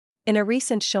In a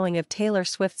recent showing of Taylor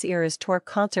Swift's Eras Tour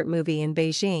concert movie in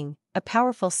Beijing, a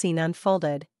powerful scene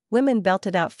unfolded. Women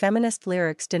belted out feminist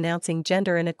lyrics denouncing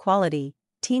gender inequality.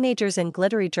 Teenagers in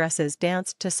glittery dresses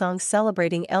danced to songs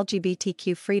celebrating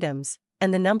LGBTQ freedoms,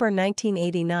 and the number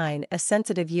 1989, a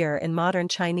sensitive year in modern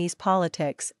Chinese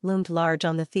politics, loomed large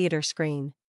on the theater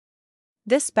screen.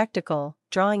 This spectacle,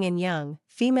 drawing in young,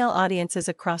 female audiences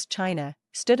across China,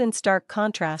 stood in stark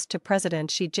contrast to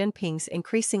President Xi Jinping's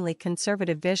increasingly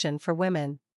conservative vision for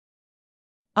women.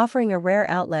 Offering a rare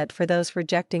outlet for those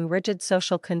rejecting rigid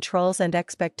social controls and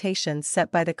expectations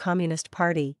set by the Communist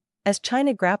Party, as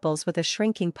China grapples with a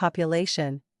shrinking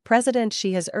population, President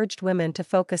Xi has urged women to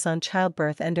focus on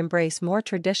childbirth and embrace more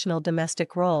traditional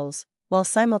domestic roles, while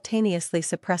simultaneously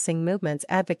suppressing movements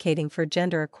advocating for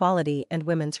gender equality and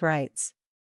women's rights.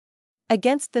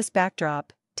 Against this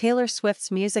backdrop, Taylor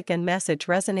Swift's music and message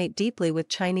resonate deeply with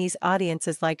Chinese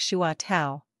audiences like Xua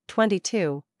Tao,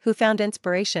 22, who found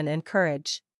inspiration and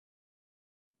courage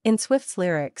in Swift's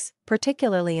lyrics,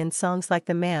 particularly in songs like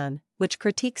The Man, which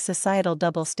critiques societal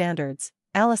double standards.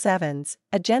 Alice Evans,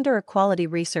 a gender equality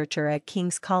researcher at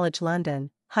King's College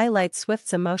London, highlights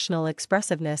Swift's emotional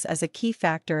expressiveness as a key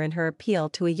factor in her appeal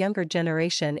to a younger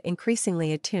generation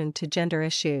increasingly attuned to gender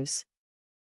issues.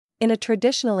 In a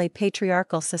traditionally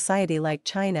patriarchal society like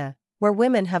China, where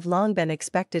women have long been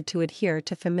expected to adhere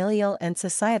to familial and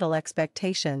societal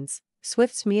expectations,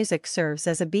 Swift's music serves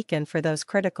as a beacon for those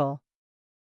critical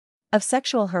of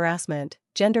sexual harassment,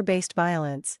 gender-based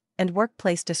violence, and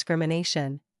workplace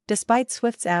discrimination. Despite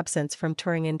Swift's absence from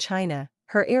touring in China,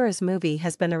 her Eras movie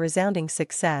has been a resounding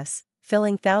success,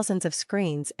 filling thousands of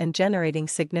screens and generating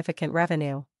significant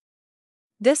revenue.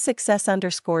 This success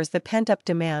underscores the pent-up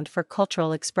demand for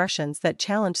cultural expressions that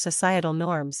challenge societal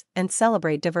norms and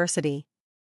celebrate diversity.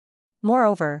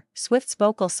 Moreover, Swift's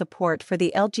vocal support for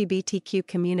the LGBTQ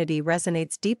community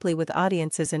resonates deeply with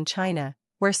audiences in China,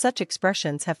 where such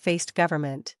expressions have faced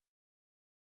government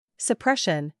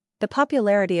suppression. The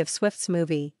popularity of Swift's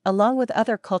movie, along with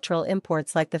other cultural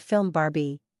imports like the film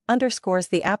Barbie, underscores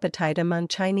the appetite among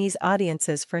Chinese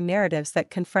audiences for narratives that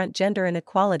confront gender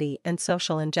inequality and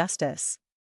social injustice.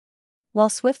 While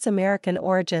Swift's American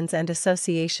origins and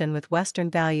association with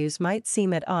Western values might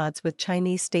seem at odds with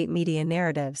Chinese state media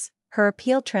narratives, her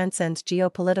appeal transcends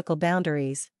geopolitical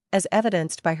boundaries, as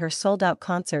evidenced by her sold-out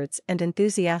concerts and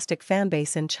enthusiastic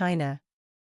fanbase in China.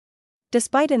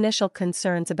 Despite initial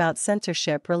concerns about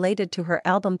censorship related to her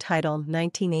album title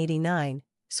 1989,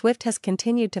 Swift has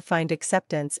continued to find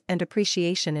acceptance and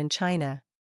appreciation in China.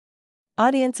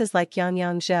 Audiences like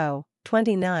Yangyang Zhou,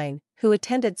 29, who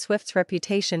attended Swift's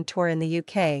Reputation tour in the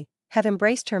UK, have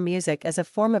embraced her music as a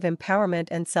form of empowerment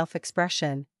and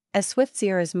self-expression. As Swift's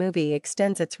Eras movie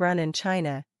extends its run in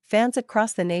China, fans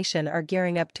across the nation are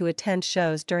gearing up to attend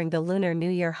shows during the Lunar New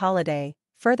Year holiday,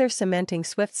 further cementing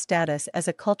Swift's status as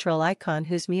a cultural icon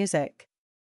whose music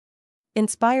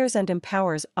inspires and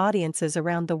empowers audiences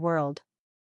around the world.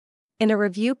 In a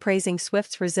review praising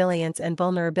Swift's resilience and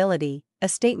vulnerability, a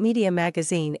state media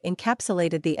magazine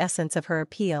encapsulated the essence of her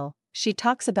appeal. She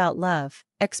talks about love,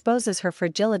 exposes her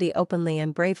fragility openly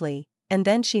and bravely, and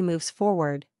then she moves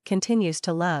forward, continues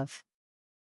to love.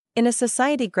 In a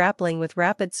society grappling with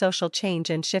rapid social change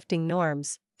and shifting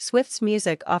norms, Swift's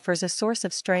music offers a source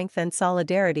of strength and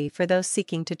solidarity for those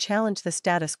seeking to challenge the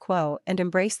status quo and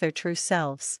embrace their true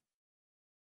selves.